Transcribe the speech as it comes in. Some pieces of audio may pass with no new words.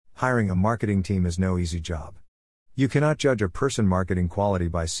Hiring a marketing team is no easy job. You cannot judge a person's marketing quality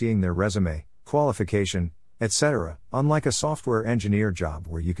by seeing their resume, qualification, etc., unlike a software engineer job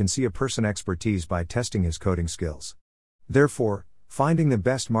where you can see a person's expertise by testing his coding skills. Therefore, finding the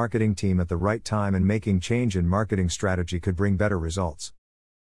best marketing team at the right time and making change in marketing strategy could bring better results.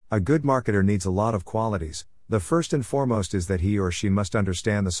 A good marketer needs a lot of qualities. The first and foremost is that he or she must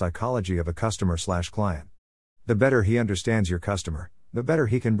understand the psychology of a customer/client. The better he understands your customer, the better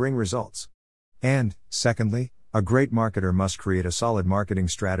he can bring results. And, secondly, a great marketer must create a solid marketing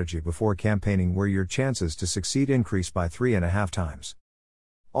strategy before campaigning where your chances to succeed increase by 3.5 times.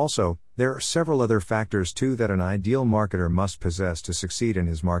 Also, there are several other factors too that an ideal marketer must possess to succeed in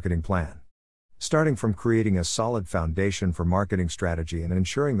his marketing plan. Starting from creating a solid foundation for marketing strategy and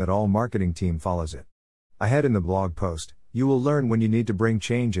ensuring that all marketing team follows it. Ahead in the blog post, you will learn when you need to bring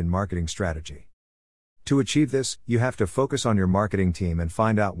change in marketing strategy. To achieve this, you have to focus on your marketing team and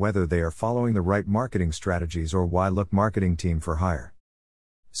find out whether they are following the right marketing strategies or why look marketing team for hire.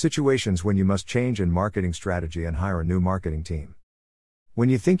 Situations when you must change in marketing strategy and hire a new marketing team. When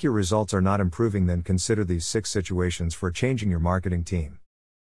you think your results are not improving, then consider these 6 situations for changing your marketing team.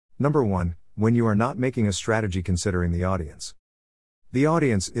 Number 1, when you are not making a strategy considering the audience. The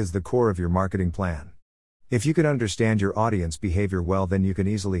audience is the core of your marketing plan. If you can understand your audience behavior well, then you can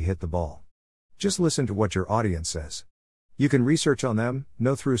easily hit the ball. Just listen to what your audience says. You can research on them,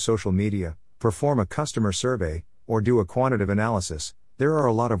 know through social media, perform a customer survey, or do a quantitative analysis. There are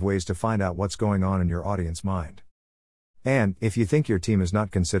a lot of ways to find out what's going on in your audience mind. And, if you think your team is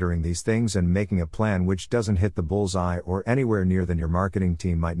not considering these things and making a plan which doesn't hit the bullseye or anywhere near, then your marketing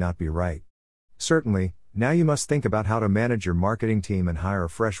team might not be right. Certainly, now you must think about how to manage your marketing team and hire a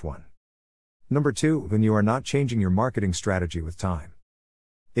fresh one. Number 2, when you are not changing your marketing strategy with time.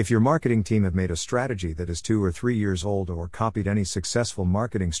 If your marketing team have made a strategy that is 2 or 3 years old or copied any successful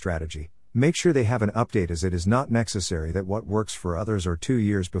marketing strategy, make sure they have an update, as it is not necessary that what works for others or 2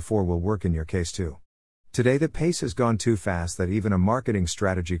 years before will work in your case too. Today the pace has gone too fast that even a marketing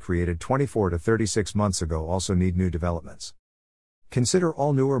strategy created 24 to 36 months ago also need new developments. Consider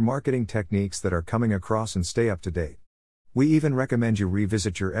all newer marketing techniques that are coming across and stay up to date. We even recommend you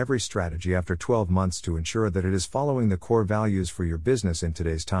revisit your every strategy after 12 months to ensure that it is following the core values for your business in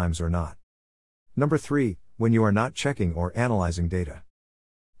today's times or not. Number 3, when you are not checking or analyzing data.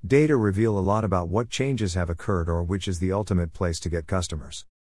 Data reveal a lot about what changes have occurred or which is the ultimate place to get customers.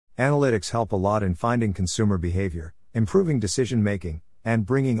 Analytics help a lot in finding consumer behavior, improving decision making, and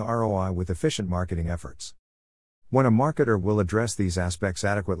bringing ROI with efficient marketing efforts. When a marketer will address these aspects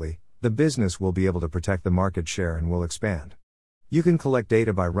adequately, the business will be able to protect the market share and will expand. You can collect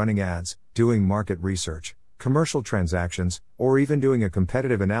data by running ads, doing market research, commercial transactions, or even doing a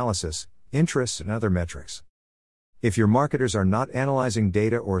competitive analysis, interests, and other metrics. If your marketers are not analyzing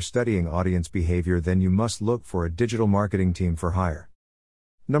data or studying audience behavior, then you must look for a digital marketing team for hire.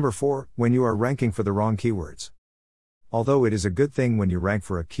 Number 4, when you are ranking for the wrong keywords. Although it is a good thing when you rank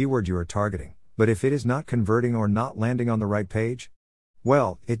for a keyword you are targeting, but if it is not converting or not landing on the right page?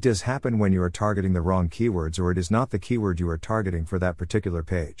 Well, it does happen when you are targeting the wrong keywords or it is not the keyword you are targeting for that particular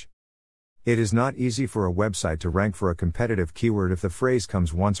page. It is not easy for a website to rank for a competitive keyword if the phrase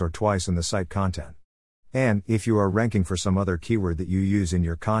comes once or twice in the site content. And, if you are ranking for some other keyword that you use in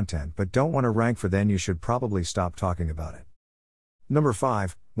your content but don't want to rank for, then you should probably stop talking about it. Number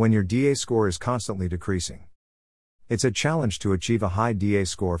 5, when your DA score is constantly decreasing. It's a challenge to achieve a high DA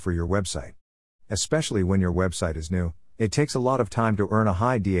score for your website. Especially when your website is new, it takes a lot of time to earn a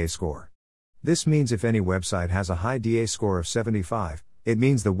high DA score. This means if any website has a high DA score of 75, it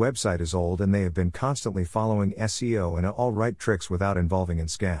means the website is old and they have been constantly following SEO and all right tricks without involving in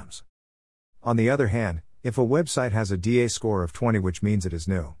scams. On the other hand, if a website has a DA score of 20, which means it is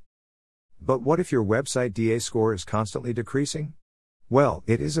new. But what if your website DA score is constantly decreasing? Well,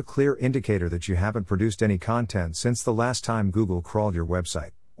 it is a clear indicator that you haven't produced any content since the last time Google crawled your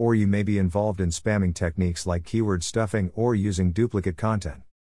website, or you may be involved in spamming techniques like keyword stuffing or using duplicate content.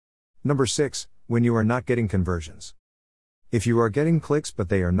 Number 6, when you are not getting conversions. If you are getting clicks but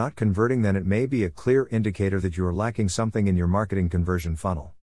they are not converting, then it may be a clear indicator that you are lacking something in your marketing conversion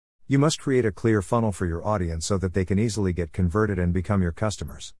funnel. You must create a clear funnel for your audience so that they can easily get converted and become your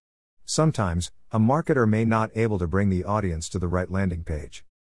customers. Sometimes, a marketer may not able to bring the audience to the right landing page.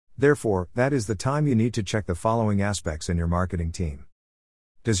 Therefore, that is the time you need to check the following aspects in your marketing team.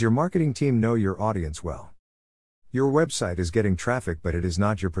 Does your marketing team know your audience well? Your website is getting traffic but it is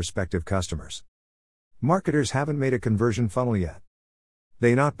not your prospective customers. Marketers haven't made a conversion funnel yet.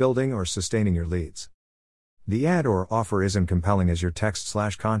 They not building or sustaining your leads. The ad or offer isn't compelling as your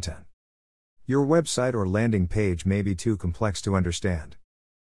text/content. Your website or landing page may be too complex to understand.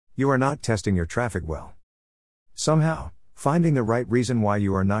 You are not testing your traffic well. Somehow, finding the right reason why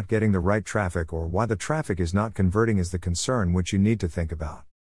you are not getting the right traffic or why the traffic is not converting is the concern which you need to think about.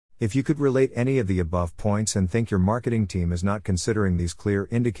 If you could relate any of the above points and think your marketing team is not considering these clear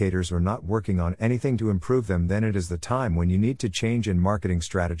indicators or not working on anything to improve them, then it is the time when you need to change in marketing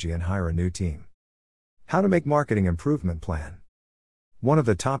strategy and hire a new team. How to make marketing improvement plan. One of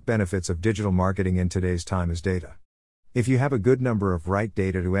the top benefits of digital marketing in today's time is data. If you have a good number of right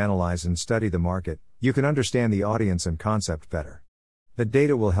data to analyze and study the market, you can understand the audience and concept better. The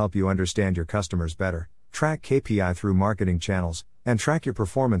data will help you understand your customers better, track KPI through marketing channels, and track your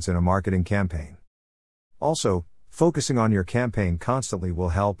performance in a marketing campaign. Also, focusing on your campaign constantly will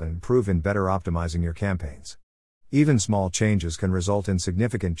help and improve in better optimizing your campaigns. Even small changes can result in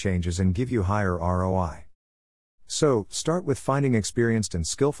significant changes and give you higher ROI. So, start with finding experienced and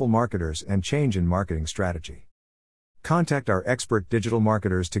skillful marketers and change in marketing strategy. Contact our expert digital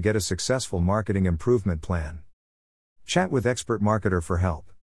marketers to get a successful marketing improvement plan. Chat with expert marketer for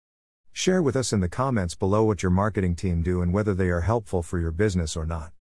help. Share with us in the comments below what your marketing team do and whether they are helpful for your business or not.